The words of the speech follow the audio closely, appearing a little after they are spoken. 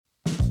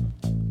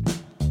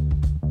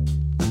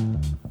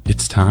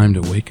It's time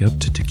to wake up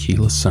to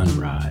tequila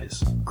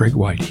sunrise. Greg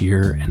White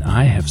here, and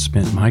I have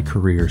spent my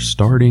career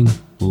starting,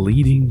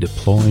 leading,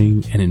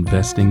 deploying, and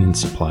investing in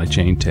supply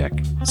chain tech.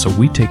 So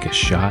we take a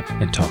shot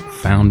and talk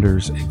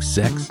founders,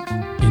 execs,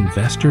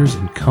 investors,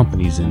 and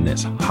companies in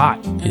this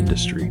hot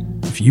industry.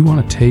 If you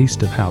want a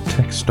taste of how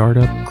tech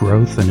startup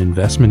growth and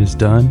investment is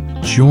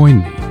done, join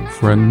me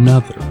for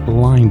another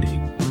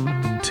blinding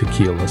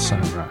tequila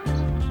sunrise.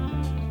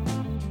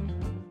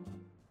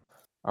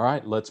 All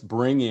right, let's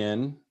bring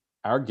in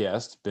our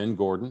guest, Ben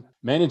Gordon,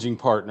 managing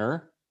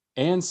partner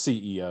and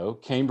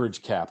CEO,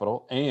 Cambridge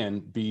Capital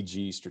and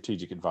BG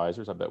Strategic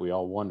Advisors. I bet we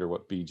all wonder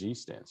what BG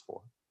stands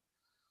for.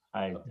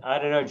 I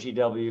don't know,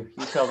 GW.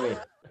 You tell me.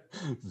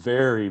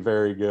 Very,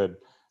 very good.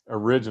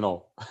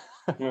 Original.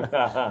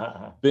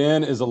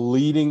 Ben is a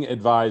leading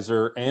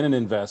advisor and an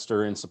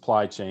investor in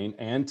supply chain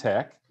and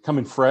tech,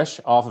 coming fresh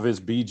off of his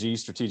BG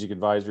Strategic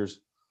Advisors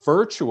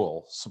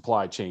virtual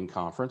supply chain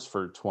conference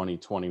for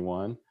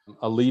 2021,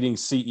 a leading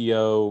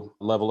CEO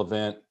level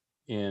event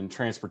in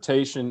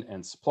transportation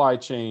and supply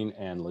chain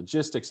and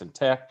logistics and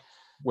tech,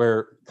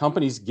 where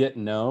companies get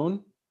known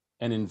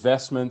and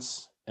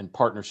investments and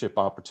partnership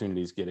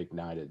opportunities get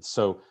ignited.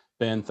 So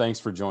Ben, thanks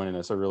for joining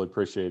us. I really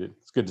appreciate it.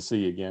 It's good to see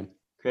you again.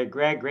 Great,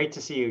 Greg. Great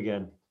to see you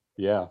again.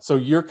 Yeah. So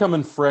you're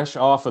coming fresh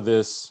off of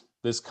this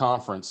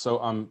conference. So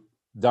I'm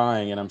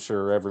dying, and I'm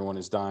sure everyone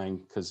is dying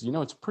because,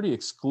 it's a pretty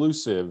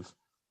exclusive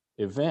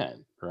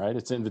event, right?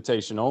 It's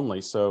invitation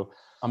only. So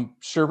I'm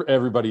sure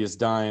everybody is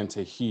dying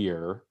to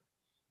hear,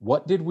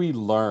 what did we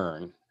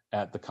learn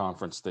at the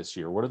conference this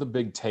year? What are the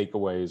big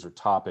takeaways or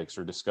topics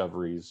or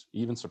discoveries,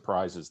 even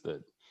surprises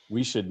that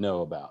we should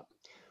know about?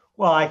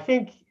 Well, I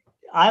think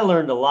I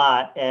learned a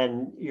lot,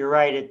 and you're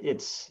right.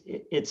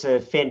 It's a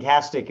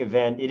fantastic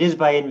event. It is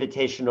by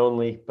invitation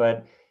only,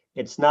 but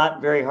it's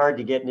not very hard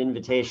to get an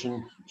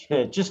invitation.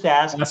 Just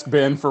ask. Ask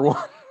Ben for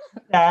one.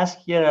 Ask,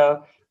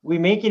 we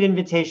make it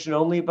invitation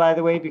only, by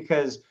the way,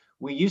 because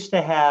we used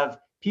to have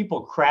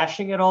people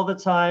crashing it all the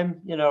time,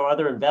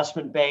 other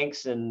investment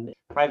banks and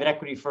private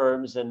equity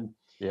firms. And,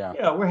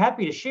 we're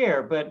happy to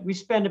share, but we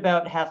spend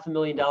about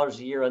 $500,000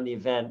 a year on the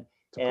event.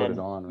 To put it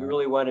on, we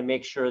really want to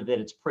make sure that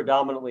it's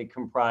predominantly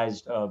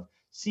comprised of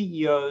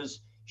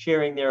CEOs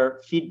sharing their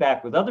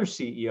feedback with other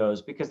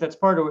CEOs, because that's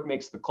part of what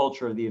makes the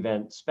culture of the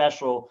event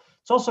special.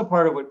 It's also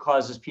part of what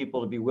causes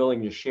people to be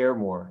willing to share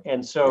more.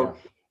 And so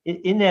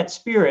in that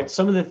spirit,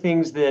 some of the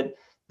things that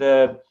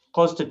the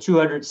close to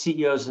 200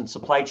 CEOs and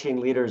supply chain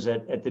leaders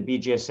at the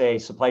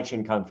BGSA Supply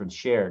Chain Conference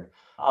shared.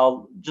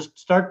 I'll just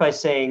start by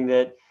saying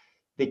that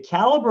the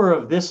caliber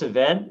of this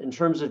event in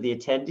terms of the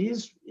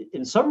attendees,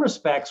 in some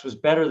respects, was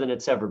better than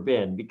it's ever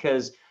been,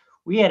 because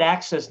we had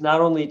access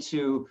not only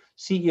to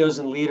CEOs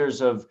and leaders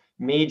of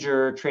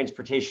major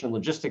transportation and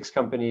logistics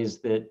companies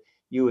that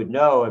you would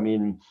know. I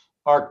mean,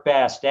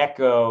 ArcBest,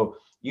 Echo,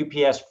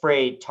 UPS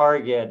Freight,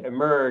 Target,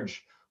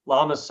 Emerge,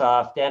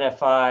 Lamasoft,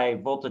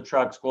 NFI, Volta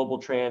Trucks, Global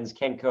Trans,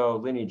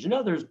 Kenco, Lineage, and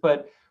others.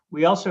 But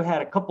we also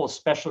had a couple of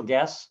special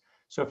guests.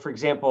 So, for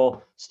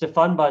example,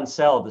 Stéphane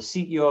Bancel, the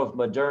CEO of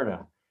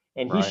Moderna,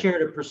 and he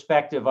shared a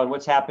perspective on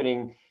what's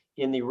happening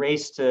in the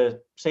race to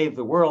save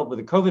the world with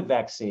the COVID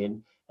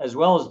vaccine, as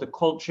well as the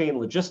cold chain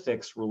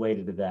logistics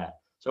related to that.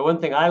 So one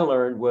thing I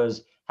learned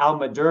was how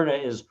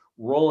Moderna is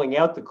rolling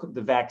out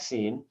the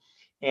vaccine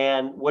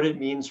and what it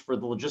means for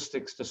the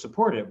logistics to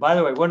support it. By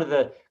the way, one of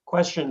the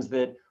questions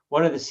that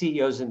one of the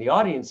CEOs in the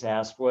audience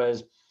asked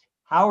was,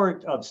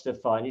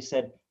 Stéphane, he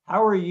said,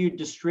 how are you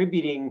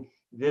distributing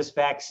this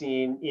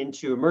vaccine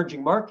into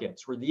emerging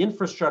markets where the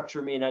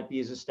infrastructure may not be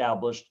as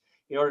established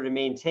in order to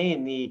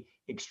maintain the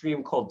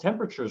extreme cold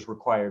temperatures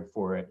required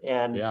for it?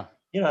 And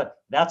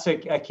that's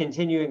a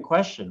continuing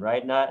question,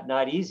 right?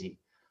 Not easy.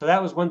 So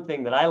that was one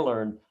thing that I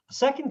learned. The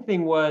second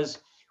thing was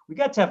we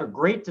got to have a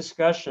great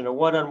discussion, a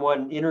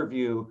one-on-one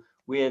interview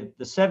with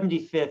the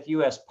 75th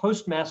U.S.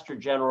 Postmaster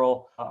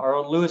General, our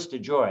own Louis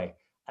DeJoy.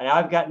 And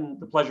I've gotten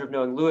the pleasure of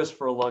knowing Louis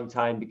for a long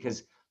time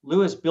because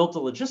Louis built a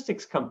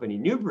logistics company,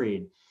 New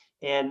Breed,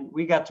 and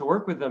we got to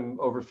work with him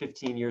over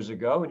 15 years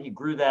ago, and he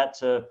grew that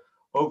to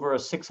over a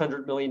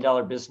 $600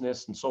 million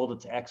business and sold it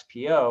to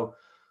XPO.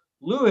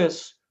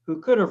 Louis, who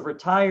could have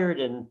retired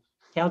and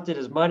counted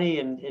his money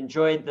and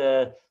enjoyed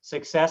the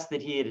success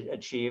that he had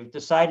achieved,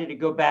 decided to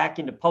go back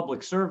into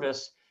public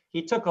service.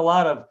 He took a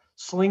lot of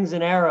slings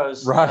and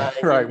arrows.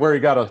 Right, where he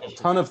got a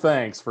ton of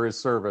thanks for his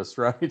service,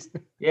 right?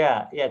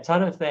 Yeah,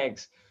 ton of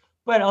thanks.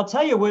 But I'll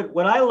tell you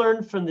what I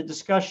learned from the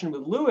discussion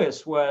with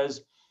Louis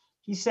was,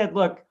 he said,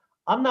 look,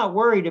 I'm not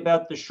worried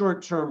about the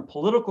short-term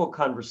political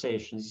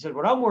conversations. He said,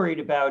 what I'm worried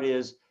about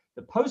is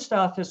the post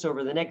office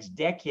over the next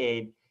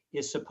decade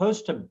is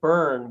supposed to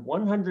burn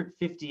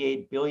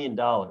 $158 billion.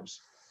 And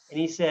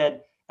he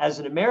said, as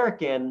an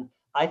American,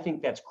 I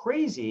think that's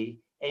crazy.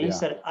 And he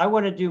said, I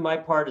want to do my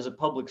part as a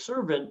public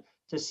servant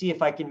to see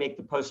if I can make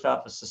the post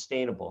office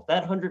sustainable. If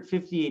that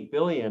 $158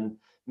 billion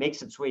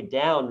makes its way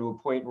down to a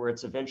point where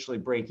it's eventually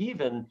break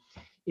even,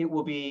 it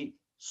will be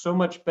so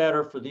much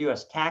better for the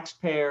US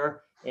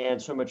taxpayer and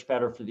so much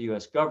better for the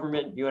US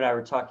government. You and I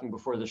were talking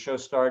before the show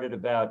started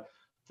about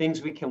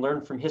things we can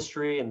learn from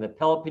history and the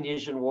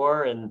Peloponnesian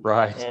War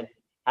Right. and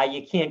how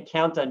you can't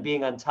count on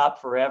being on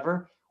top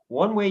forever.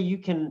 One way you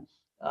can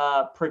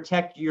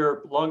protect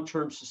your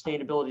long-term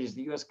sustainability as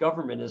the U.S.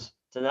 government is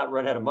to not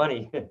run out of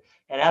money, and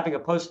having a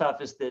post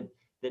office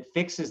that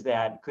fixes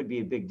that could be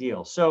a big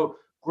deal. So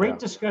great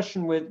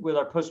discussion with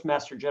our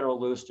Postmaster General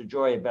Louis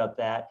DeJoy about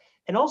that,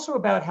 and also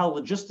about how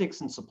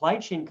logistics and supply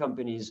chain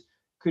companies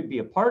could be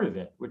a part of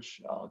it,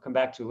 which I'll come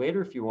back to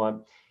later if you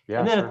want. Yeah,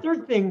 and then sure. a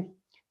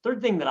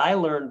third thing that I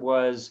learned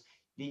was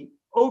the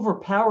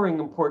overpowering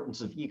importance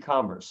of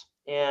e-commerce.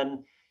 And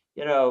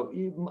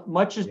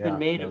much has been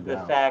made of the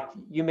fact,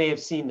 you may have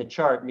seen the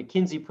chart.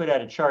 McKinsey put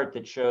out a chart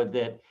that showed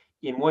that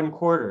in one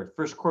quarter,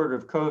 first quarter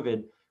of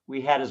COVID,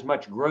 we had as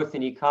much growth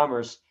in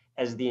e-commerce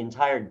as the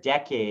entire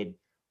decade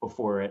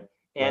before it.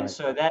 And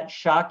so that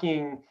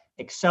shocking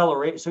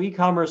acceleration, so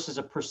e-commerce is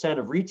a percent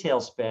of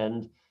retail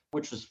spend,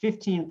 which was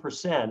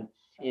 15%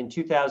 in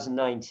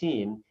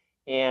 2019.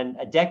 And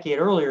a decade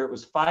earlier, it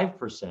was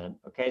 5%.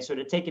 Okay, so it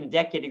had taken a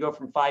decade to go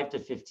from 5 to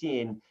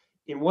 15.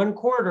 In one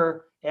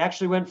quarter, it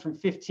actually went from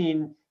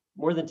 15,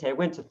 more than 10, it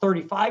went to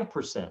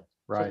 35%.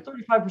 Right. So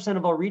 35%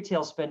 of all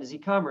retail spend is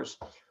e-commerce.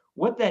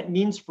 What that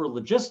means for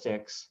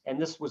logistics,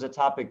 and this was a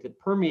topic that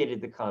permeated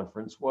the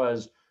conference,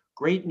 was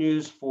great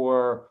news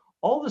for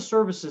all the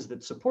services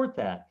that support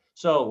that.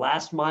 So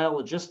last mile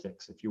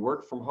logistics, if you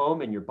work from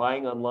home and you're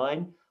buying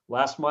online,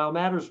 last mile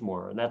matters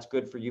more. And that's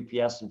good for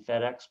UPS and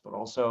FedEx, but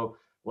also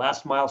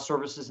last mile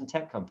services and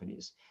tech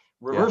companies.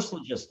 Reverse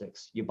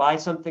logistics, you buy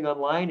something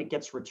online, it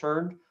gets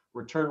returned.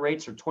 Return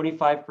rates are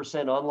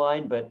 25%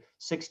 online, but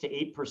 6 to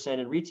 8%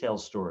 in retail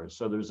stores.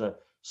 So there's a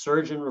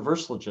surge in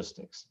reverse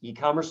logistics.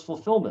 E-commerce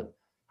fulfillment,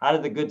 how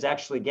do the goods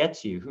actually get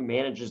to you? Who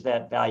manages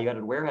that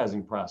value-added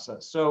warehousing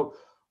process? So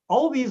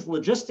all these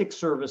logistics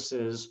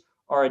services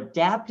are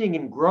adapting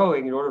and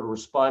growing in order to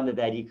respond to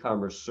that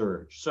e-commerce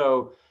surge.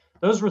 So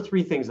those were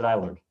three things that I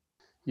learned.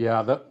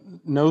 Yeah,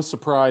 no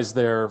surprise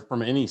there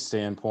from any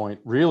standpoint.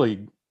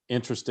 Really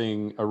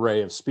interesting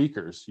array of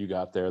speakers you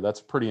got there.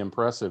 That's pretty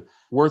impressive.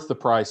 Worth the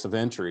price of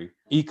entry.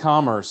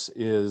 E-commerce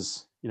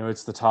is,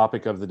 it's the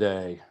topic of the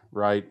day,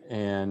 right?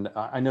 And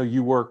I know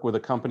you work with a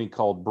company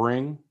called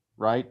Bring,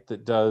 right,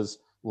 that does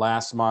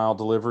last mile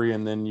delivery.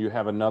 And then you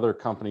have another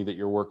company that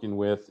you're working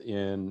with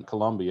in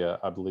Colombia,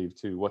 I believe,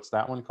 too. What's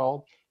that one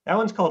called? That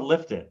one's called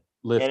Lifted.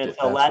 Lifted, and it's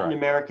a Latin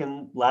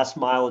American last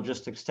mile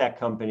logistics tech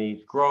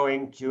company,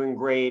 growing, doing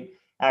great.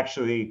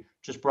 Actually,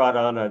 just brought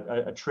on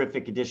a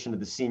terrific addition to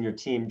the senior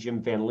team, Jim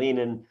Van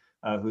Leenen,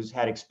 who's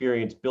had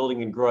experience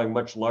building and growing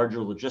much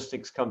larger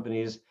logistics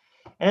companies.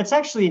 And it's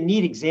actually a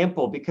neat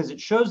example because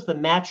it shows the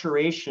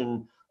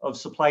maturation of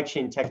supply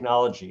chain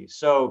technology.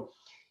 So,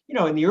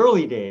 in the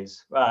early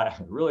days,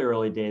 really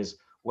early days,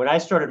 when I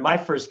started my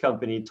first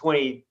company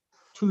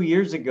 22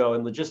 years ago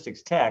in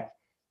logistics tech,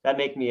 that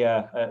make me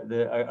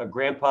a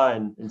grandpa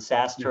in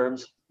SaaS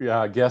terms? Yeah,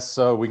 I guess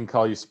so. We can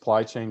call you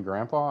supply chain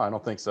grandpa. I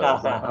don't think so.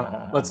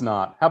 Let's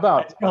not. How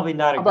about That's probably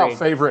not how about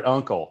favorite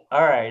uncle?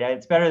 All right,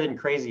 it's better than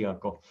crazy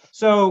uncle.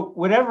 So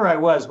whatever I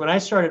was, when I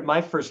started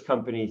my first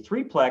company,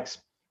 Threeplex,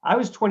 I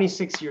was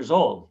 26 years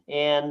old,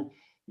 and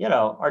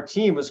our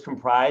team was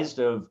comprised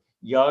of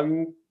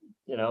young,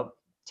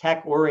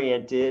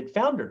 tech-oriented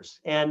founders.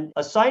 And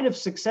a sign of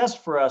success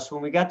for us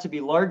when we got to be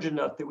large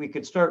enough that we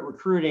could start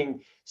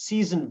recruiting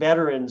seasoned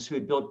veterans who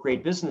had built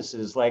great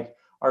businesses, like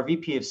our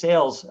VP of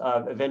sales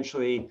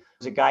eventually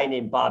was a guy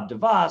named Bob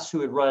DeVos,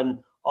 who had run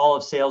all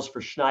of sales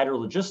for Schneider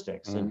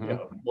Logistics and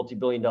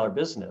multi-billion-dollar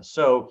business.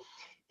 So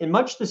in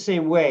much the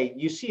same way,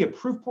 you see a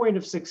proof point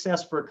of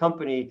success for a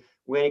company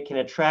when it can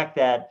attract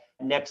that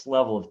next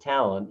level of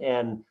talent.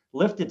 And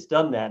Lifted's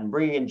done that, and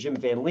bringing in Jim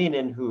Van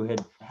Leenen, who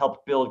had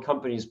helped build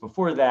companies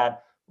before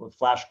that with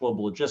Flash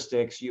Global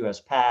Logistics, US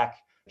Pack,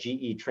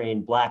 GE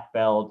trained Black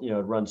Belt,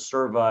 run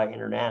Serva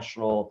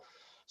International.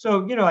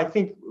 So, I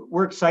think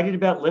we're excited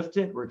about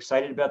Lifted. We're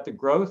excited about the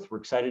growth. We're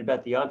excited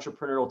about the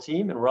entrepreneurial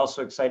team. And we're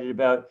also excited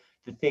about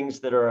the things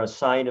that are a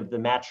sign of the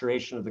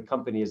maturation of the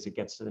company as it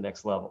gets to the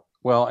next level.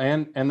 Well,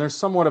 and there's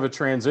somewhat of a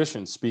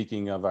transition,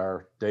 speaking of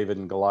our David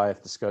and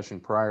Goliath discussion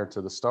prior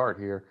to the start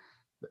here.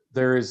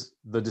 There is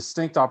the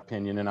distinct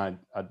opinion, and I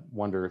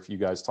wonder if you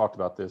guys talked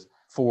about this,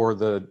 for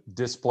the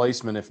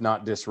displacement, if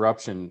not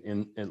disruption,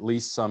 in at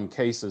least some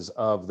cases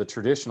of the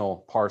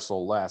traditional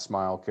parcel last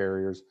mile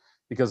carriers,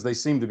 because they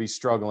seem to be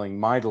struggling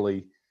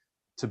mightily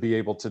to be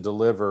able to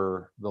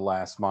deliver the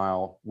last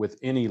mile with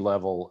any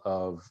level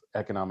of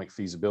economic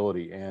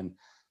feasibility. And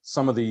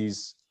some of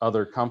these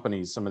other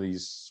companies, some of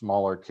these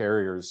smaller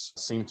carriers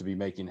seem to be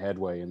making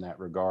headway in that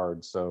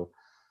regard. So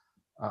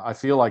I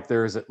feel like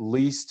there is at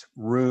least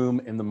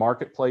room in the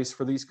marketplace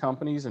for these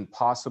companies, and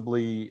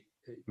possibly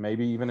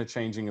maybe even a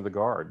changing of the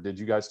guard. Did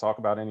you guys talk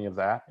about any of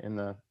that in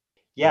the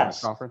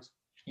conference?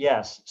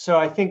 Yes. So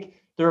I think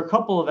there are a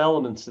couple of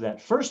elements to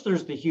that. First,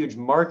 there's the huge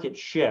market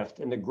shift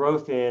and the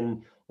growth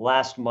in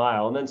last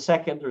mile. And then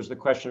second, there's the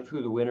question of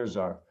who the winners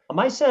are. Am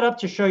I set up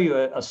to show you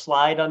a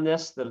slide on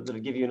this that'll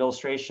give you an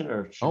illustration?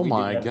 Or oh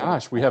my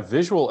gosh, we have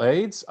visual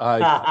aids?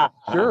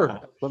 Sure.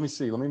 Let me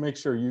see. Let me make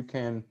sure you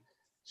can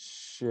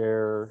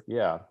share.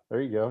 Yeah,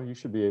 there you go. You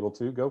should be able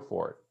to go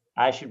for it.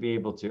 I should be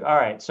able to. All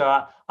right.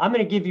 So I'm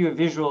going to give you a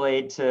visual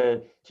aid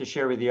to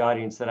share with the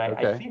audience that I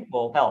Okay. think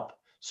will help.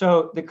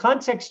 So the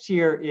context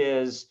here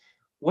is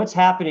what's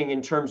happening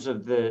in terms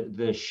of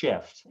the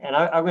shift. And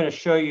I'm going to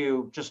show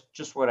you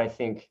just what I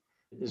think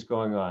is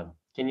going on.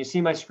 Can you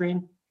see my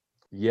screen?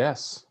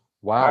 Yes.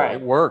 All Wow, it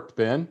right. worked,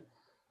 Ben.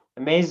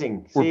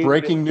 Amazing. We're See,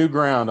 breaking new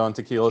ground on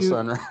Tequila two,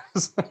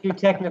 Sunrise. two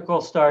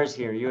technical stars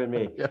here, you and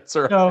me. That's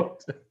right. So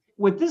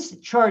what this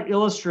chart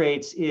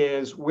illustrates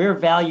is where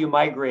value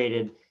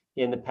migrated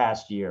in the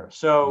past year.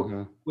 So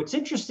Mm-hmm. what's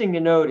interesting to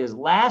note is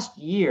last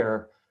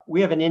year, we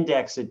have an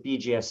index at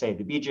BGSA,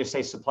 the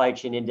BGSA Supply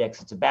Chain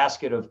Index. It's a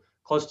basket of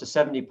close to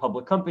 70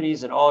 public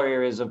companies in all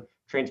areas of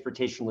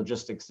transportation,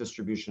 logistics,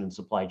 distribution, and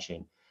supply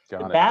chain. The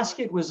Got it.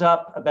 basket was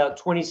up about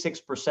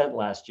 26%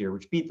 last year,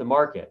 which beat the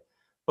market.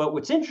 But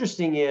what's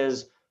interesting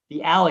is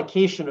the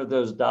allocation of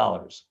those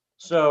dollars.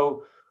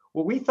 So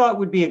what we thought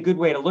would be a good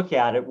way to look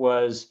at it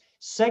was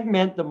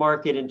segment the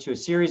market into a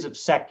series of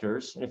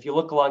sectors. And if you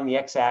look along the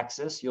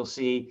x-axis, you'll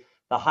see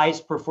the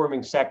highest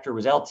performing sector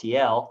was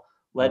LTL,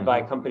 led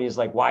by companies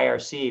like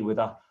YRC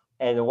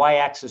and the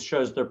y-axis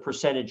shows their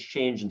percentage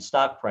change in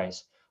stock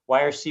price.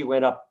 YRC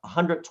went up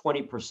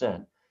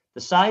 120%.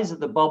 The size of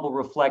the bubble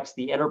reflects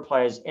the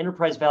enterprise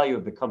value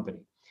of the company.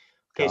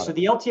 Okay, so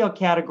the LTL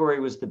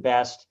category was the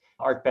best.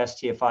 ArcBest,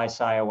 TFI,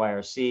 Saia,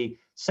 YRC.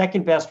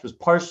 Second best was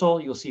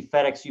Parcel. You'll see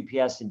FedEx,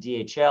 UPS, and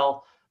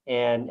DHL,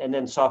 and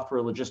then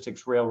software,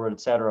 logistics, railroad,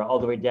 et cetera, all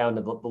the way down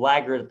to the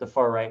laggard at the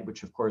far right,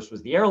 which of course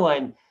was the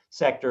airline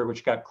sector,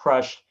 which got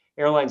crushed.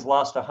 Airlines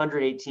lost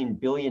 $118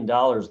 billion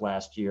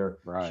last year,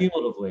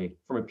 cumulatively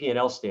from a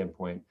P&L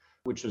standpoint,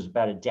 which was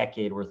about a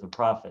decade worth of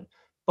profit.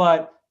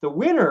 But the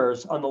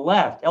winners on the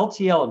left,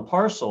 LTL and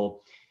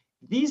Parcel,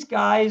 these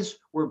guys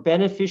were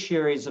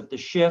beneficiaries of the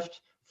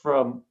shift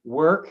from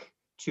work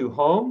to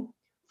home,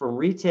 from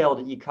retail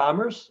to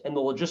e-commerce, and the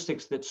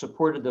logistics that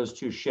supported those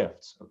two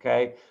shifts,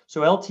 okay?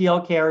 So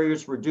LTL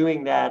carriers were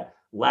doing that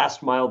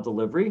last mile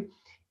delivery,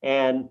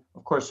 and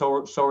of course,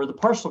 so are the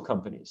parcel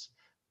companies.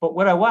 But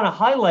what I want to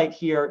highlight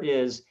here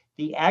is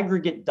the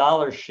aggregate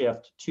dollar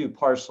shift to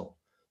parcel.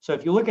 So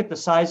if you look at the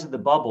size of the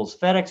bubbles,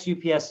 FedEx,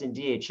 UPS, and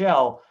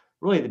DHL,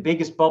 really the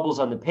biggest bubbles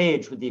on the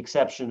page with the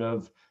exception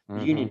of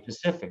Union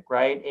Pacific,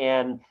 right?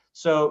 And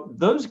so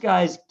those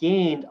guys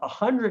gained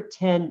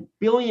 $110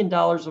 billion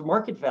of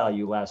market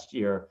value last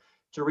year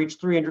to reach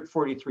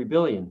 $343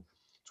 billion.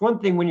 It's one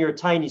thing when you're a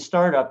tiny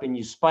startup and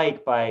you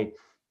spike by,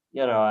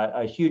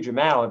 a huge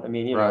amount. I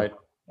mean,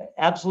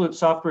 Absolute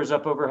software is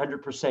up over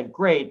 100%,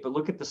 great, but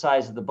look at the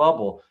size of the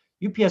bubble.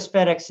 UPS,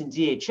 FedEx, and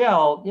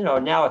DHL,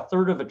 now $1/3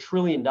 $1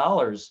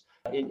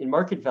 trillion in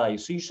market value.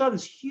 So you saw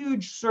this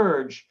huge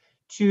surge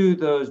to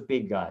those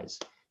big guys.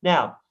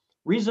 Now,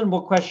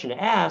 reasonable question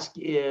to ask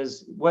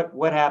is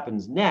what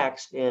happens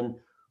next and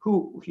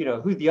who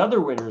the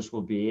other winners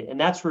will be. And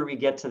that's where we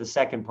get to the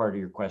second part of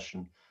your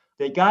question.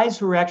 The guys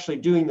who are actually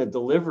doing the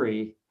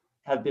delivery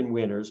have been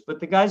winners, but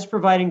the guys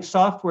providing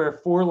software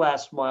for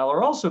last mile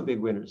are also big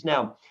winners.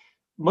 Now,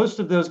 most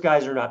of those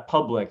guys are not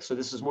public, so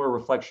this is more a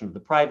reflection of the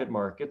private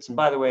markets. And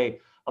by the way,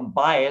 I'm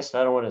biased.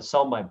 I don't want to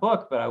sell my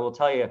book, but I will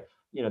tell you,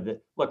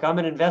 that look, I'm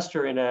an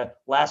investor in a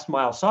last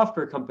mile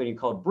software company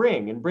called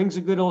Bring, and Bring's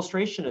a good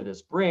illustration of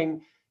this.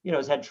 Bring,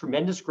 has had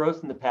tremendous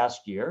growth in the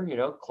past year,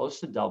 close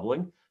to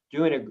doubling,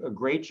 doing a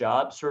great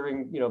job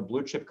serving,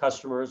 blue chip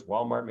customers,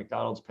 Walmart,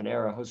 McDonald's,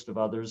 Panera, a host of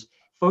others,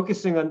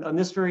 focusing on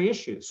this very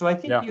issue. So I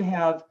think you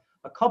have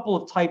a couple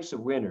of types of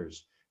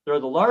winners. There are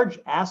the large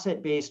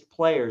asset-based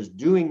players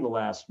doing the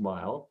last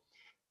mile.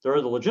 There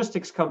are the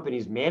logistics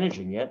companies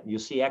managing it. You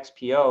see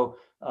XPO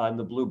in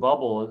the blue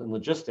bubble in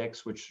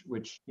logistics, which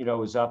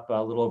was up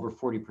a little over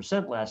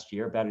 40% last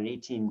year, about an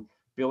 $18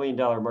 billion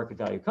market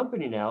value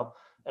company now,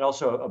 and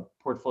also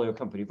a portfolio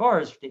company of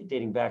ours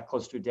dating back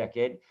close to a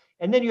decade.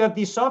 And then you have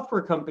these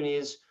software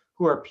companies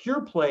who are pure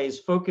plays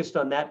focused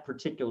on that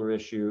particular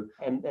issue,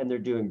 and they're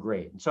doing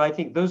great. And so I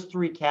think those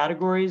three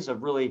categories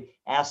of really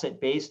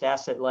asset-based,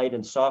 asset-light,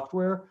 and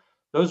software,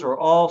 those are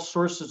all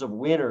sources of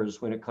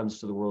winners when it comes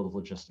to the world of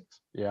logistics.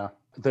 Yeah,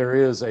 there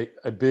is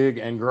a big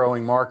and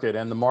growing market.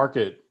 And the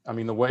market,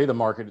 the way the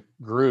market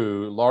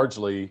grew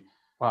largely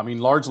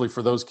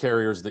for those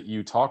carriers that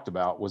you talked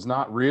about was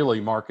not really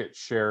market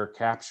share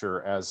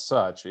capture as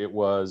such. It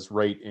was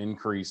rate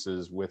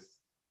increases with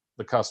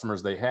the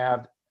customers they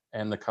had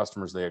and the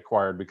customers they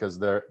acquired, because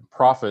their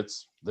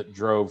profits that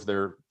drove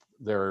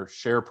their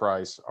share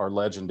price are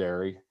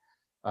legendary,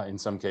 in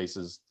some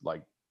cases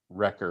like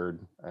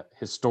record,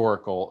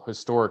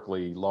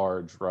 historically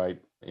large, right,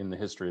 in the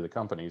history of the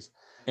companies.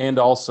 And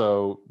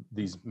also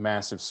these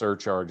massive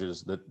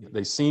surcharges that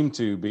they seem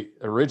to be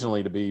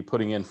originally to be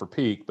putting in for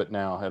peak, but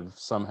now have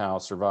somehow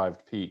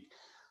survived peak.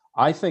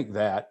 I think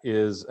that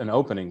is an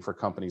opening for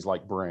companies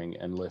like Bring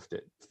and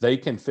Liftit. If they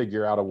can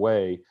figure out a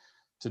way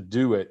to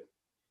do it,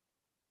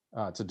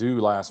 to do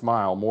last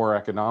mile more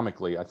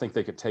economically, I think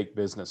they could take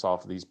business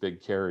off of these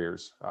big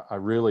carriers. I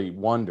really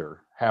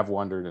have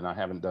wondered, and I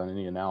haven't done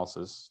any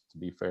analysis to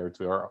be fair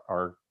to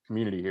our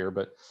community here,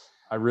 but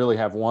I really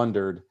have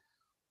wondered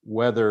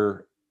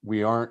whether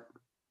we aren't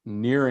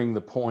nearing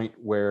the point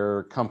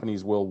where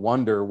companies will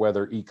wonder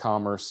whether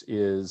e-commerce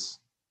is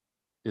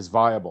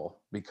viable,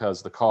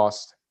 because the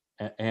cost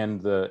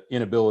and the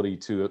inability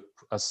to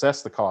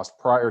assess the cost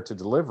prior to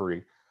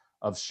delivery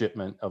of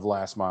shipment of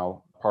last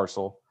mile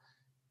parcel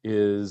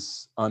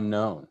is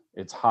unknown.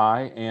 It's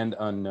high and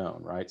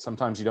unknown, right?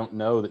 Sometimes you don't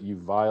know that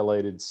you've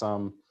violated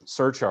some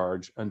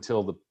surcharge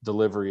until the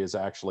delivery is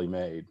actually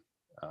made,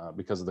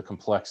 because of the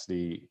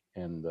complexity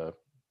and the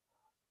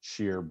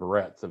sheer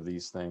breadth of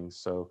these things.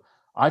 So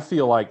I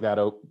feel like that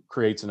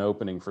creates an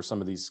opening for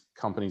some of these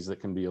companies that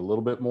can be a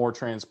little bit more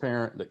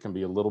transparent, that can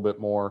be a little bit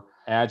more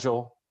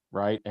agile,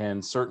 right?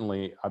 And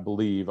certainly, I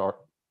believe,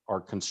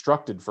 are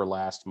constructed for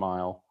last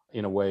mile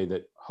in a way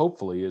that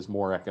hopefully is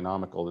more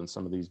economical than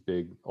some of these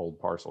big old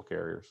parcel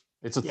carriers.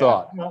 It's a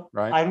thought, well,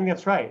 right? I think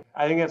that's right.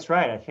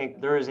 I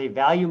think there is a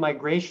value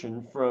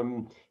migration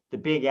from the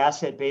big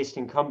asset-based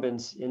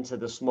incumbents into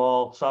the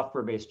small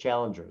software-based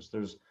challengers.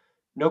 There's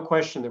no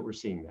question that we're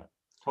seeing that.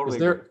 Totally Is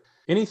there agree.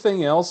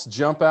 anything else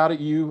jump out at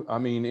you? I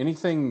mean,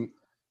 anything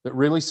that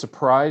really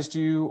surprised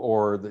you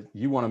or that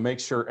you want to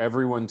make sure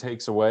everyone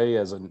takes away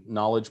as a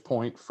knowledge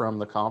point from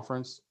the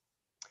conference?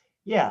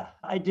 Yeah,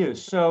 I do.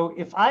 So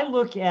if I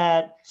look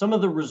at some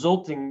of the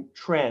resulting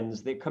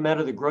trends that come out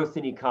of the growth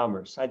in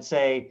e-commerce, I'd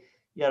say,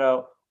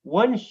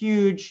 one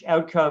huge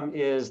outcome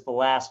is the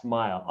last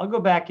mile. I'll go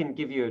back and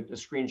give you a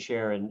screen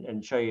share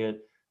and show you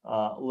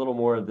a little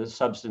more of the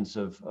substance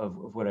of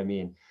what I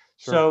mean.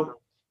 Sure. So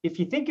if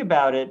you think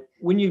about it,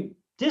 when you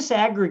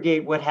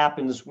disaggregate what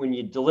happens when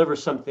you deliver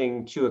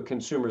something to a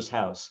consumer's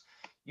house,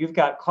 you've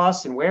got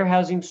costs in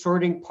warehousing,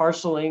 sorting,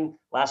 parceling,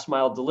 last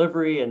mile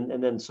delivery,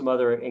 and then some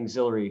other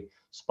auxiliary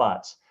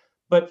spots.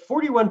 But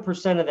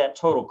 41% of that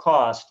total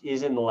cost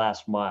is in the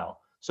last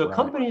mile. So Right.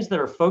 companies that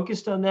are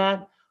focused on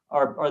that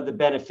are the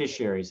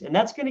beneficiaries. And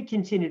that's going to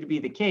continue to be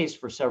the case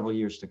for several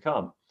years to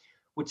come.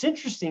 What's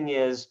interesting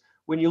is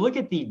when you look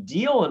at the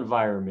deal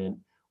environment,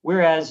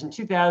 whereas in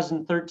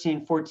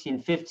 2013, 14,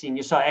 15,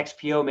 you saw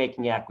XPO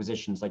making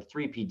acquisitions like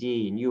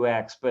 3PD and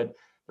UX, but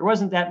there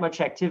wasn't that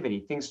much activity.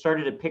 Things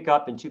started to pick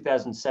up in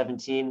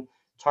 2017.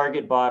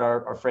 Target bought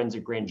our friends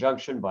at Grand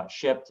Junction, bought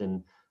Shipt,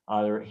 and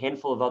there are a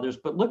handful of others.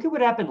 But look at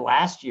what happened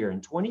last year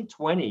in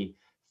 2020.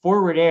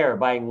 Forward Air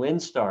buying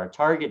Linstar,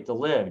 Target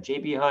Deliv,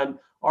 JB Hunt,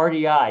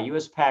 RDI,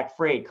 US Pack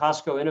Freight,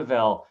 Costco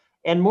Innovel,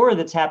 and more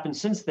that's happened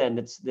since then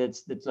that's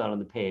not on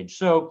the page.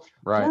 So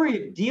Right.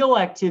 flurry of deal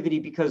activity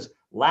because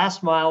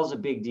last mile is a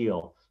big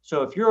deal.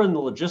 So if you're in the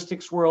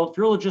logistics world, if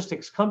you're a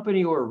logistics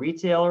company or a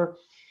retailer,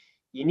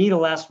 you need a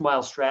last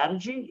mile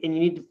strategy, and you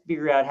need to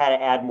figure out how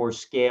to add more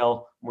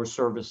scale, more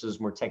services,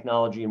 more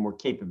technology, and more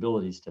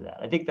capabilities to that.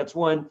 I think that's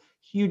one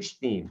huge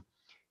theme.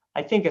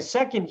 I think a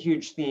second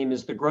huge theme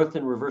is the growth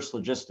in reverse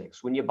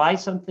logistics. When you buy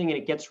something and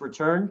it gets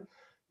returned,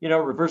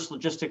 reverse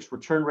logistics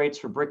return rates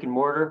for brick and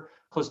mortar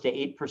close to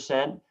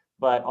 8%,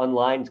 but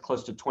online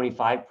close to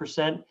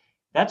 25%.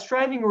 That's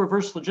driving a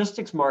reverse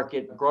logistics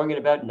market growing at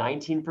about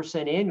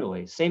 19%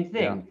 annually. Same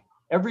thing. Yeah.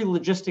 Every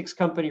logistics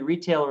company,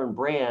 retailer, and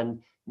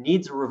brand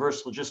needs a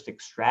reverse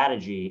logistics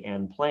strategy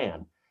and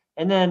plan.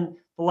 And then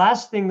the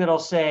last thing that I'll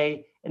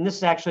say, and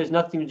this actually has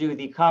nothing to do with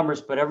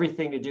e-commerce, but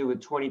everything to do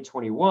with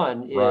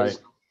 2021 is Right.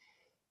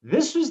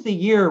 this was the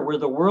year where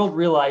the world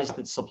realized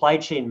that supply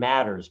chain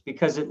matters,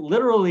 because it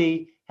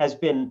literally has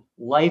been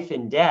life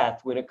and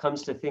death when it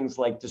comes to things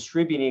like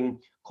distributing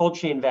cold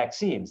chain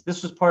vaccines.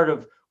 This was part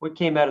of what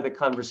came out of the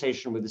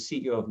conversation with the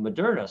CEO of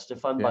Moderna,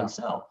 Stéphane Yeah.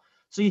 Bancel.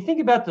 So you think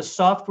about the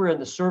software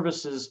and the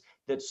services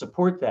that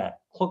support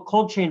that.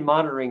 Cold chain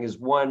monitoring is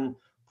one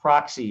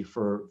proxy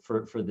for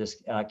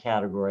this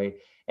category.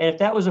 And if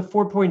that was a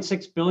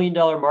 $4.6 billion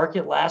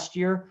market last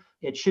year,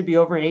 it should be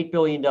over an $8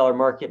 billion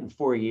market in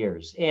 4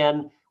 years.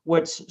 And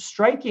what's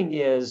striking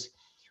is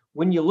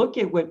when you look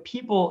at what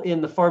people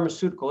in the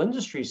pharmaceutical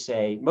industry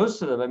say,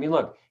 most of them,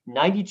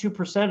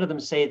 92% of them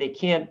say they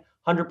can't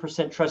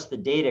 100% trust the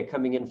data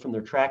coming in from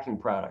their tracking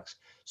products.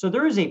 So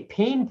there is a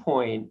pain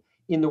point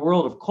in the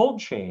world of cold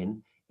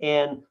chain,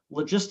 and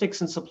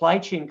logistics and supply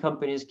chain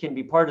companies can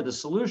be part of the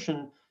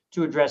solution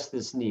to address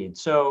this need.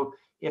 So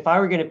if I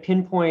were going to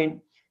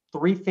pinpoint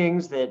 3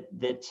 things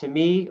that to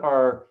me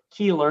are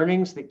key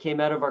learnings that came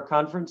out of our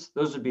conference,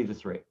 those would be the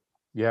 3.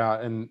 Yeah.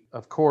 And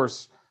of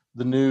course,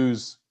 the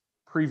news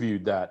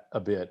previewed that a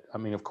bit. I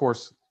mean, of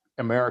course,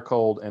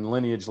 Americold and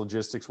Lineage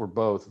Logistics were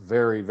both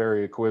very,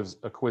 very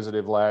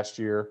acquisitive last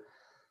year.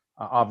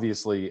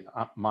 Obviously,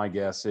 my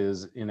guess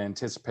is in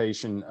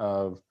anticipation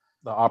of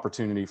the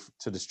opportunity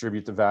to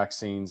distribute the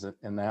vaccines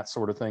and that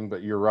sort of thing.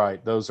 But you're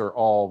right; those are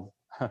all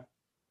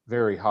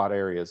very hot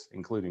areas,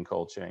 including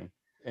cold chain.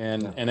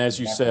 And as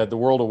you said, the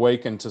world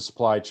awakened to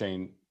supply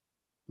chain.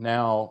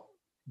 Now,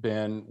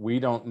 Ben, we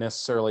don't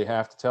necessarily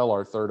have to tell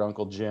our third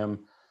Uncle Jim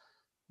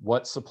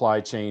what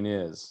supply chain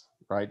is,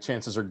 right?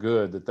 Chances are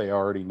good that they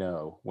already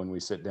know when we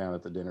sit down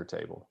at the dinner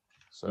table.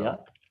 So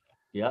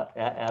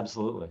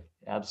Absolutely.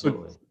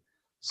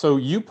 So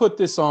you put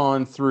this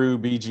on through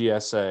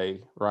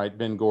BGSA, right?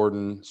 Ben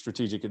Gordon,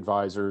 Strategic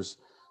Advisors.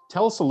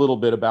 Tell us a little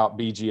bit about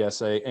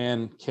BGSA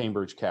and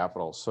Cambridge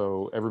Capital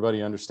so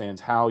everybody understands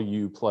how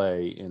you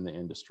play in the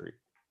industry.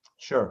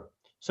 Sure.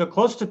 So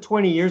close to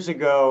 20 years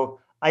ago,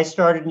 I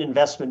started an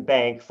investment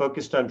bank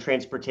focused on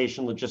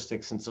transportation,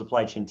 logistics, and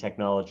supply chain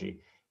technology.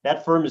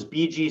 That firm is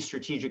BG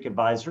Strategic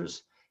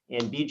Advisors,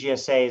 and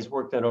BGSA has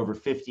worked on over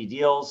 50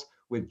 deals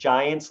with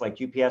giants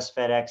like UPS,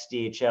 FedEx,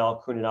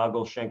 DHL, Kuehne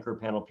Nagel, Schenker,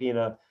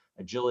 Panalpina,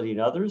 Agility,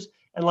 and others,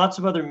 and lots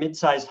of other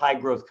mid-sized,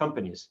 high-growth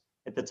companies.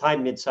 At the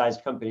time,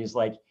 mid-sized companies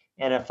like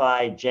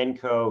NFI,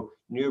 Genco,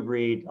 New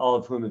Breed, all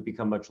of whom have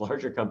become much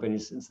larger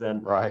companies since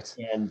then, Right.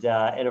 and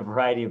a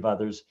variety of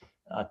others.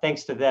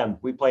 Thanks to them,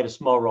 we played a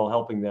small role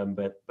helping them.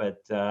 But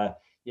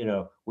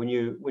when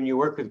you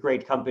work with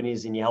great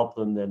companies and you help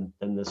them,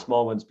 then the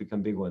small ones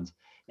become big ones.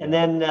 And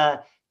then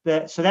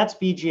so that's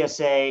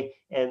BGSA,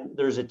 and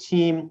there's a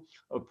team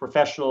of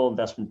professional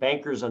investment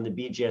bankers on the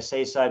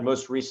BGSA side.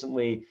 Most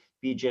recently,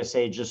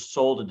 BGSA just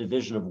sold a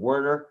division of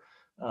Werner.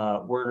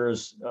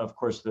 Werner's, of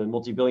course, the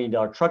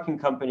multi-billion-dollar trucking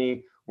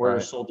company. Werner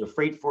sold their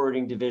freight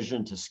forwarding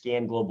division to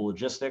Scan Global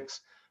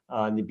Logistics.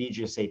 And the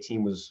BGSA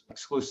team was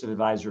exclusive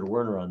advisor to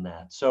Werner on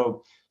that.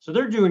 So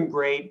they're doing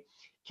great.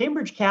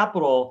 Cambridge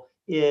Capital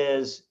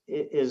is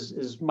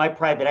my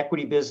private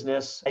equity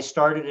business. I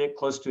started it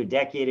close to a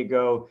decade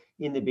ago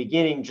in the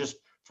beginning, just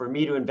for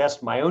me to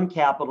invest my own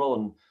capital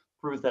and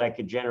prove that I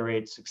could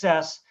generate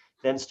success.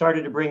 Then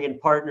started to bring in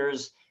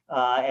partners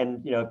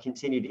and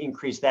continue to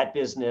increase that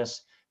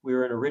business. We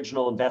were an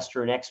original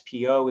investor in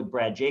XPO with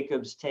Brad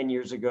Jacobs 10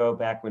 years ago,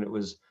 back when it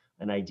was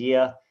an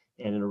idea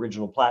and an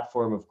original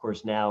platform. Of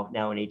course, now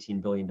an $18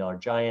 billion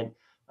giant.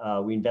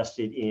 We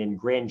invested in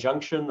Grand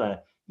Junction,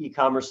 the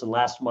e-commerce and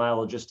last mile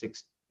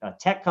logistics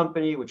tech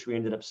company, which we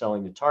ended up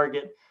selling to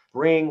Target,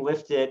 Bring,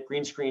 Liftit,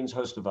 Greenscreens,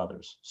 host of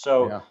others.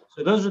 So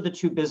those are the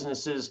two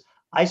businesses.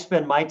 I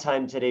spend my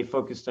time today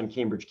focused on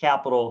Cambridge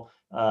Capital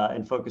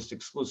and focused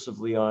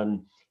exclusively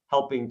on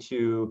helping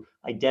to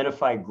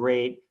identify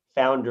great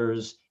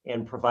founders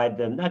and provide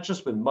them not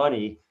just with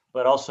money,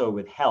 but also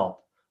with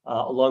help,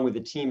 along with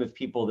a team of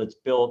people that's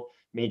built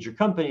major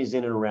companies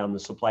in and around the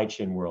supply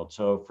chain world.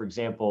 So, for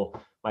example,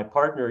 my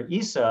partner,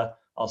 Issa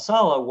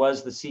Al-Sala,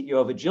 was the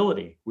CEO of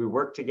Agility. We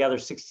worked together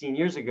 16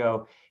 years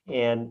ago,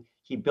 and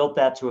he built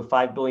that to a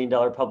 $5 billion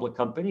public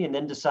company, and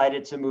then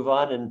decided to move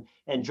on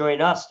and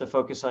join us to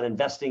focus on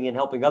investing and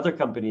helping other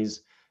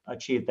companies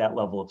achieve that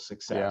level of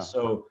success. Yeah.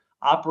 So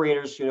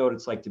operators who know what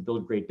it's like to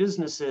build great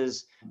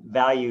businesses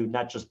value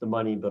not just the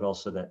money, but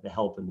also the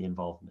help and the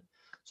involvement.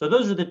 So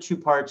those are the two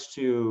parts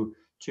to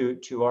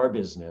our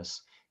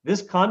business.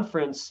 This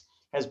conference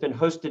has been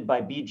hosted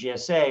by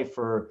BGSA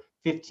for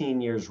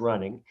 15 years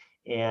running,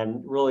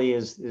 and really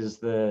is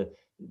the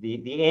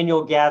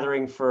annual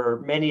gathering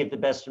for many of the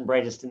best and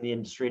brightest in the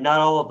industry. Not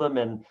all of them,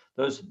 and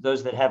those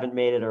that haven't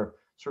made it are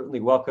certainly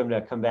welcome to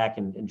come back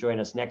and join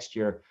us next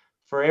year.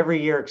 For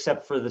every year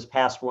except for this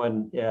past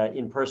one,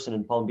 in person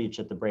in Palm Beach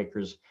at the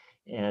Breakers,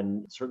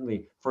 and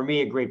certainly for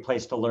me a great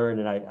place to learn,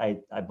 and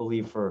I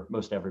believe for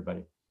most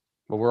everybody.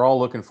 Well, we're all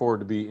looking forward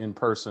to be in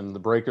person. The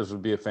Breakers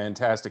would be a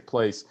fantastic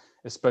place,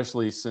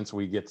 especially since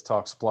we get to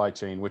talk supply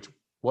chain,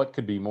 what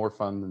could be more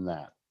fun than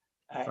that?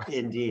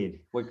 Indeed.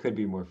 What could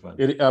be more fun?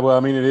 Well, I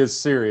mean, it is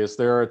serious.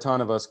 There are a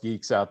ton of us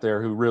geeks out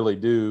there who really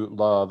do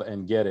love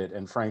and get it.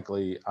 And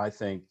frankly, I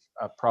think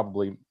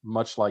probably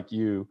much like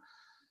you,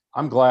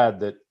 I'm glad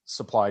that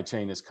supply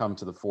chain has come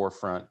to the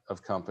forefront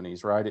of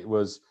companies, right? It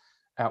was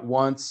at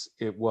once,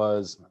 it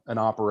was an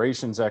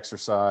operations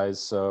exercise.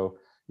 So,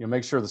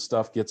 make sure the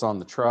stuff gets on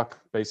the truck,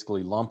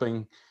 basically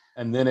lumping.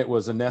 And then it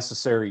was a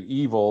necessary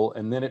evil.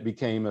 And then it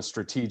became a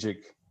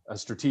strategic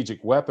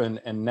weapon.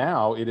 And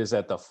now it is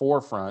at the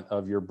forefront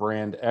of your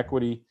brand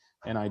equity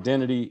and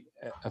identity,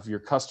 of your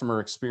customer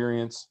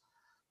experience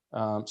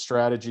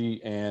strategy,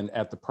 and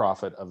at the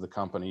profit of the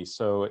company.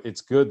 So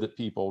it's good that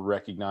people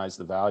recognize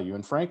the value.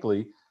 And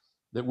frankly,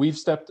 that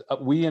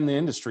we in the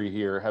industry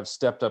here have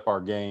stepped up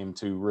our game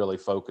to really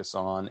focus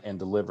on and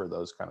deliver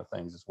those kind of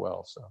things as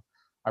well. So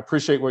I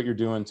appreciate what you're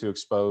doing to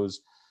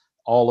expose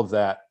all of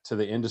that to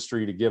the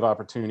industry, to give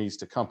opportunities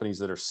to companies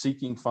that are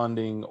seeking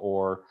funding,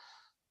 or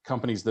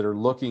companies that are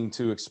looking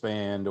to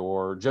expand,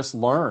 or just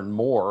learn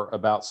more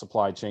about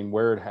supply chain,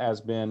 where it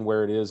has been,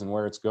 where it is, and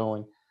where it's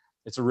going.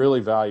 It's a really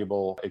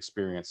valuable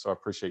experience. So I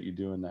appreciate you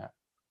doing that.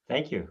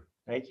 Thank you.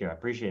 I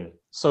appreciate it.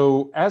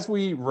 So as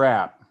we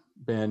wrap,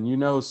 Ben, you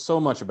know so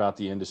much about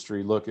the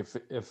industry. Look,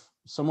 if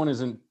someone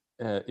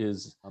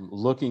is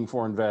looking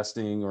for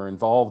investing, or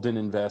involved in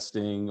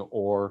investing,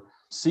 or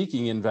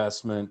seeking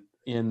investment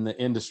in the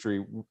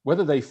industry,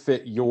 whether they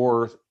fit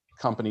your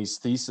company's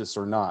thesis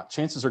or not,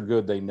 chances are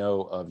good they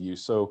know of you.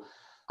 So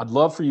I'd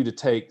love for you to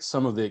take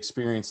some of the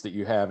experience that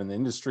you have in the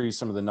industry,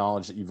 some of the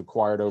knowledge that you've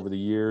acquired over the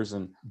years,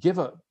 and give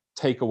a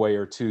takeaway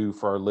or two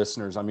for our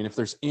listeners. I mean, if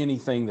there's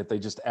anything that they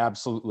just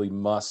absolutely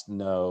must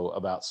know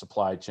about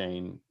supply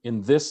chain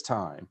in this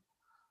time,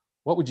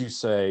 what would you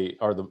say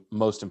are the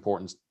most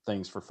important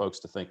things for folks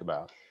to think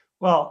about?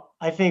 Well,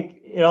 I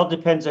think it all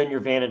depends on your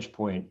vantage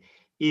point.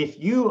 if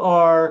you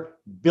are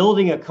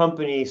building a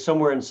company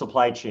somewhere in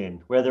supply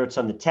chain, whether it's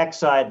on the tech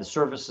side, the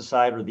services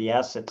side, or the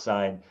asset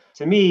side,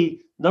 to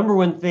me, number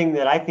one thing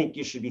that I think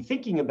you should be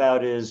thinking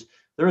about is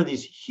there are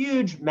these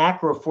huge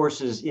macro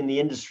forces in the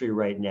industry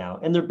right now,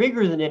 and they're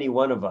bigger than any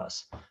one of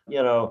us.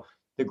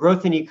 The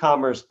growth in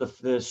e-commerce,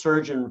 the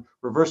surge in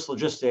reverse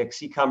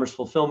logistics, e-commerce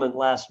fulfillment,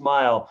 last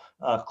mile,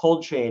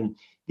 cold chain.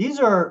 These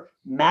are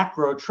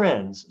macro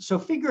trends. So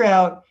figure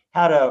out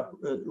how to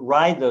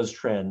ride those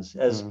trends.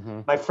 As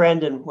my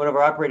friend and one of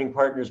our operating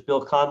partners,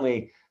 Bill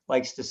Conley,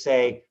 likes to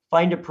say,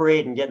 find a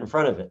parade and get in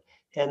front of it.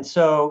 And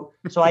so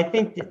I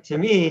think that, to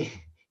me,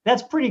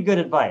 that's pretty good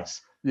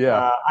advice.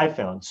 Yeah. I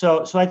found.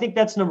 So I think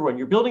that's number one.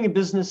 You're building a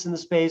business in the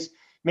space.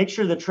 Make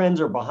sure the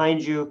trends are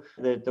behind you,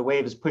 that the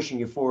wave is pushing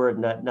you forward,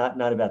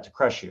 not about to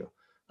crush you.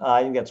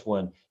 I think that's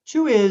one.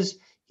 Two is,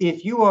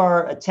 if you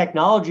are a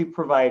technology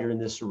provider in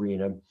this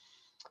arena,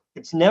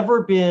 it's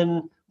never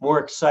been more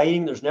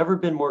exciting. There's never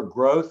been more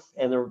growth,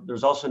 and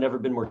there's also never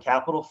been more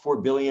capital.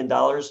 $4 billion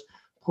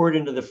poured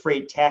into the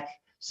freight tech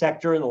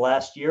sector in the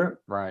last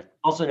year. Right.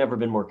 Also never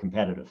been more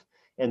competitive.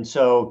 And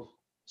so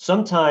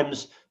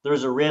sometimes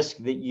there's a risk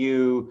that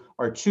you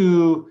are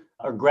too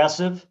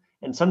aggressive,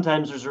 and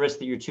sometimes there's a risk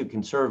that you're too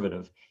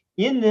conservative.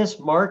 In this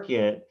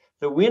market,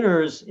 the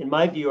winners, in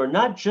my view, are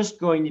not just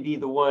going to be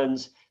the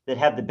ones that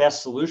have the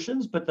best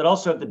solutions, but that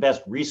also have the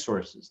best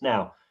resources.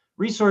 Now,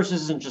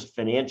 resources isn't just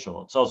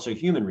financial, it's also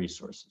human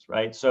resources,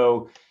 right?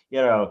 So,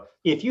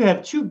 if you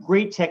have two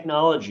great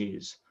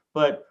technologies,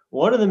 but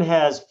one of them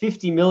has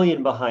 50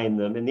 million behind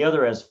them and the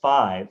other has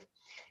 5,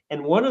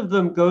 and one of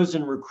them goes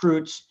and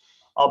recruits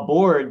a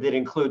board that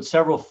includes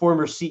several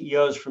former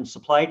CEOs from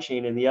supply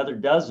chain and the other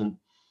doesn't,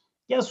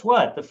 guess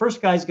what? The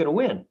first guy's going to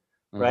win,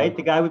 right?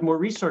 The guy with more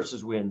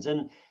resources wins.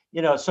 And,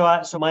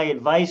 so my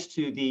advice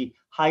to the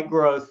high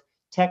growth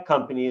tech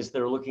companies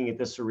that are looking at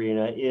this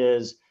arena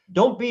is,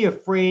 don't be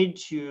afraid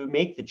to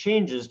make the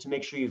changes to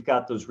make sure you've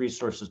got those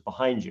resources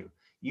behind you.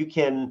 You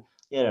can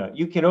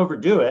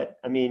overdo it.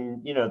 I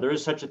mean, there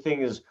is such a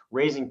thing as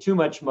raising too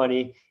much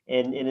money,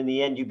 and in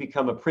the end, you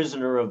become a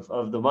prisoner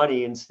of the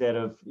money instead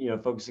of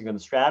focusing on the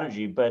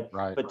strategy. But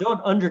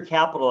don't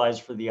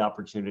undercapitalize for the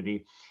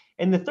opportunity.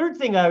 And the third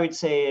thing I would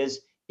say is,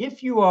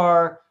 if you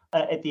are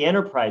at the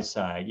enterprise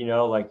side,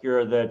 like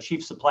you're the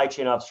chief supply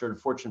chain officer at a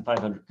Fortune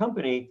 500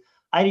 company,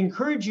 I'd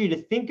encourage you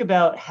to think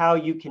about how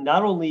you can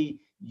not only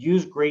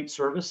use great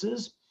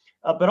services,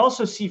 but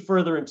also see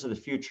further into the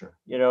future.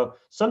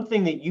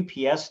 Something that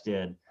UPS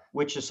did,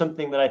 which is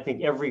something that I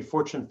think every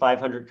Fortune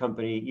 500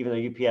 company, even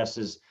though UPS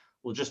is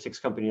a logistics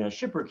company and a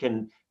shipper,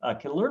 can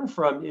learn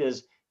from,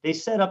 is they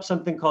set up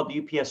something called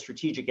the UPS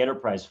Strategic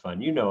Enterprise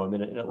Fund. In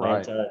Atlanta,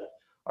 right.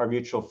 Our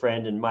mutual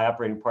friend and my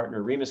operating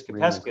partner, Remus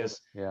Kapeskis,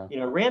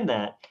 ran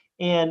that.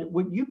 And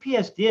what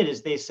UPS did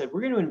is they said,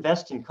 we're going to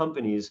invest in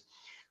companies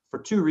for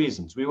 2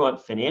 reasons. We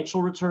want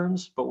financial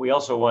returns, but we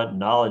also want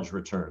knowledge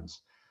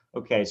returns.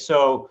 Okay,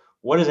 so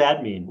what does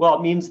that mean? Well,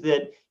 it means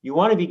that you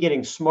want to be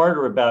getting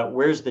smarter about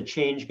where's the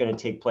change going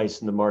to take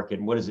place in the market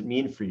and what does it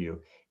mean for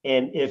you.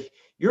 And if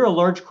you're a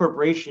large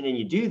corporation and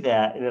you do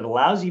that, and it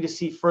allows you to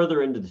see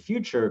further into the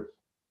future,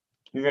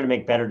 you're going to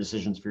make better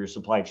decisions for your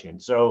supply chain.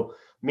 So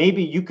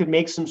maybe you could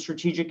make some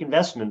strategic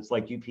investments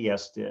like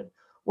UPS did,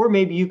 or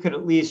maybe you could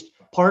at least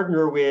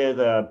partner with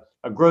a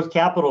growth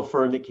capital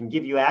firm that can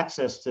give you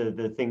access to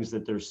the things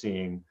that they're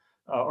seeing.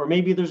 Or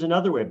maybe there's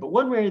another way, but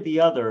one way or the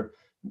other,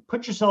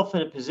 put yourself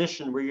in a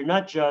position where you're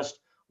not just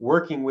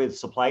working with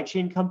supply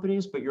chain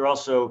companies, but you're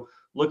also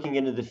looking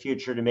into the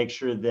future to make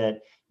sure that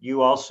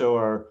you also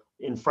are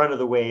in front of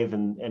the wave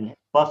and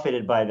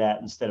buffeted by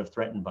that instead of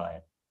threatened by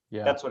it.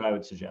 Yeah. That's what I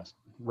would suggest.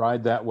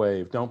 Ride that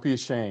wave. Don't be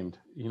ashamed.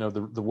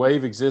 The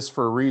wave exists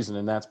for a reason,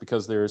 and that's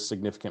because there is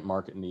significant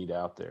market need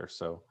out there.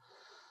 So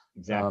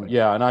exactly.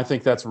 And I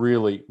think that's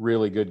really,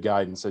 really good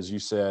guidance. As you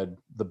said,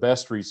 the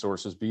best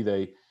resources, be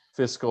they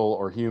fiscal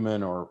or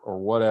human or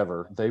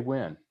whatever, they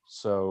win.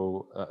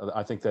 So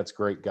I think that's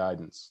great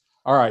guidance.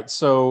 All right.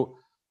 So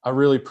I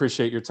really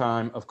appreciate your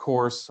time. Of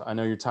course, I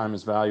know your time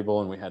is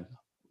valuable, and we had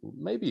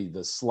maybe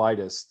the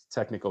slightest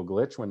technical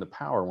glitch when the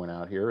power went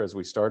out here as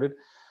we started.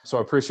 So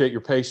I appreciate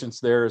your patience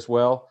there as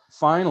well.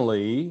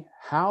 Finally,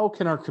 how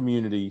can our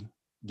community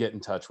get in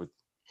touch with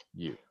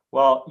you?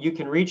 Well, you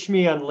can reach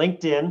me on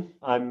LinkedIn.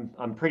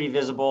 I'm pretty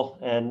visible,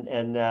 and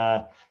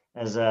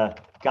as a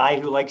guy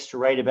who likes to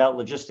write about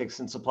logistics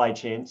and supply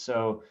chain.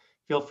 So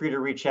feel free to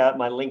reach out.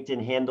 My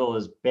LinkedIn handle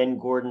is Ben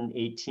Gordon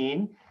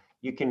 18.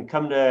 You can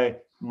come to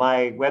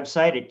my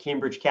website at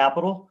Cambridge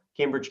Capital,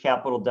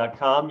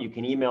 cambridgecapital.com. You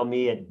can email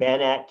me at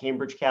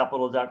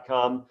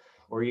ben@cambridgecapital.com,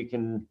 or you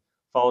can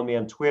follow me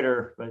on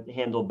Twitter, but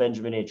handle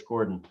Benjamin H.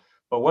 Gordon.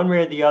 But one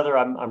way or the other,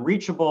 I'm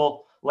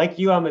reachable. Like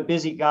you, I'm a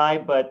busy guy,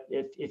 but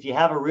if you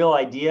have a real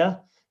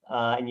idea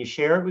and you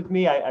share it with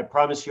me, I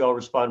promise you I'll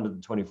respond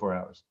within 24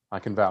 hours. I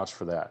can vouch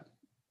for that.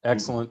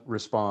 Excellent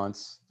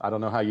response. I don't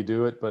know how you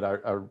do it,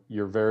 but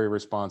you're very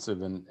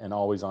responsive and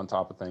always on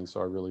top of things. So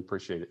I really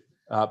appreciate it.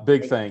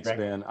 Big thanks,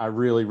 Ben. I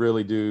really,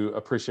 really do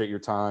appreciate your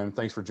time.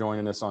 Thanks for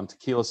joining us on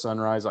Tequila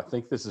Sunrise. I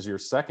think this is your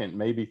second,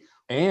 maybe.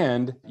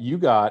 And you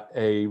got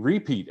a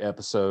repeat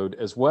episode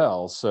as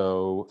well.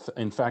 So,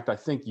 in fact, I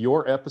think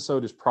your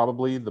episode is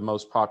probably the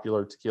most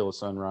popular Tequila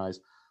Sunrise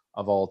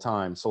of all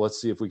time. So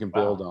let's see if we can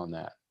build on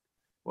that.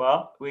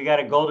 Well, we got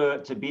a goal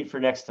to beat for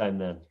next time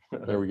then.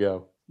 There we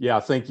go. Yeah,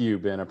 thank you,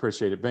 Ben. I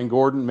appreciate it. Ben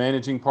Gordon,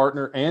 Managing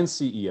Partner and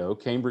CEO,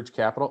 Cambridge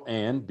Capital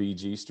and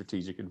BG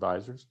Strategic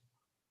Advisors.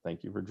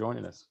 Thank you for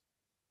joining us.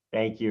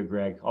 Thank you,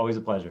 Greg. Always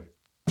a pleasure.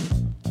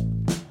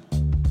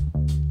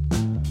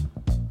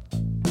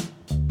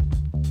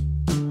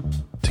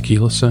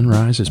 Tequila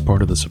Sunrise is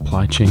part of the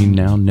Supply Chain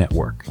Now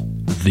Network,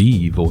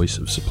 the voice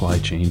of supply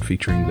chain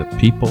featuring the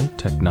people,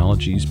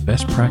 technologies,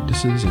 best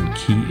practices, and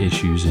key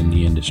issues in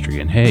the industry.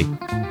 And hey,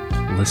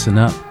 listen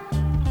up.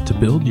 To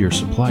build your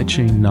supply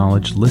chain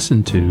knowledge,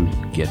 listen to,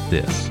 get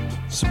this,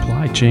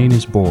 Supply Chain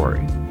is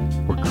Boring,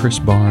 where Chris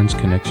Barnes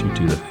connects you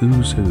to the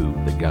who's who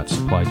that got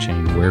supply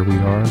chain where we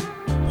are,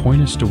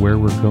 point us to where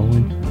we're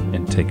going,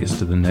 and take us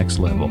to the next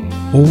level.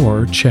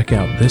 Or check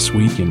out This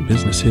Week in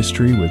Business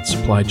History with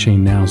Supply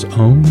Chain Now's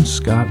own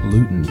Scott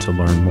Luton to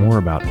learn more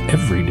about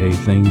everyday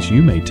things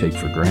you may take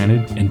for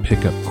granted and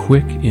pick up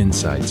quick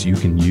insights you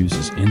can use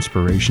as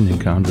inspiration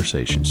and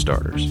conversation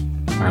starters.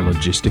 Our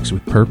Logistics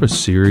with Purpose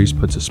series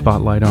puts a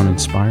spotlight on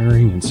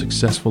inspiring and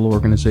successful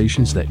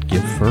organizations that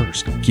give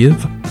first,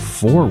 give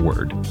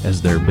forward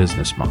as their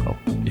business model.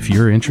 If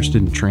you're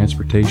interested in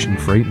transportation,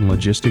 freight, and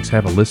logistics,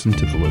 have a listen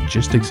to the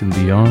Logistics and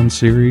Beyond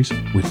series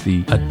with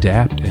the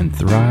Adapt and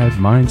Thrive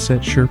Mindset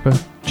Sherpa,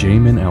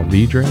 Jamin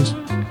Alvidrez,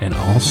 and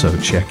also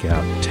check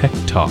out Tech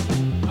Talk,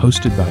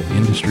 hosted by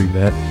industry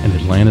vet and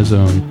Atlanta's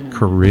own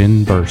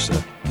Corinne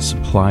Bursa,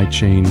 Supply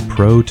Chain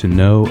Pro to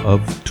Know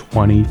of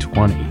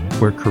 2020,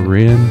 where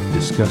Corinne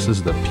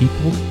discusses the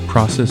people,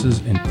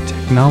 processes, and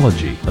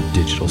technology of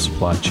digital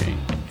supply chain.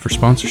 For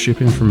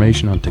sponsorship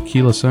information on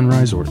Tequila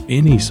Sunrise or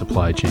any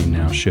Supply Chain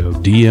Now show,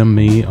 DM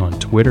me on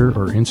Twitter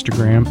or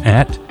Instagram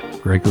at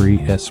Gregory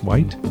S.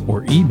 White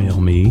or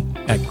email me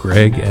at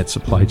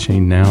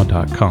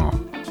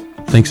greg@supplychainnow.com.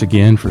 Thanks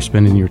again for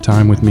spending your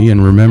time with me,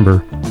 and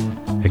remember,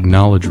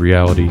 acknowledge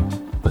reality,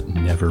 but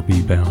never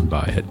be bound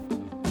by it.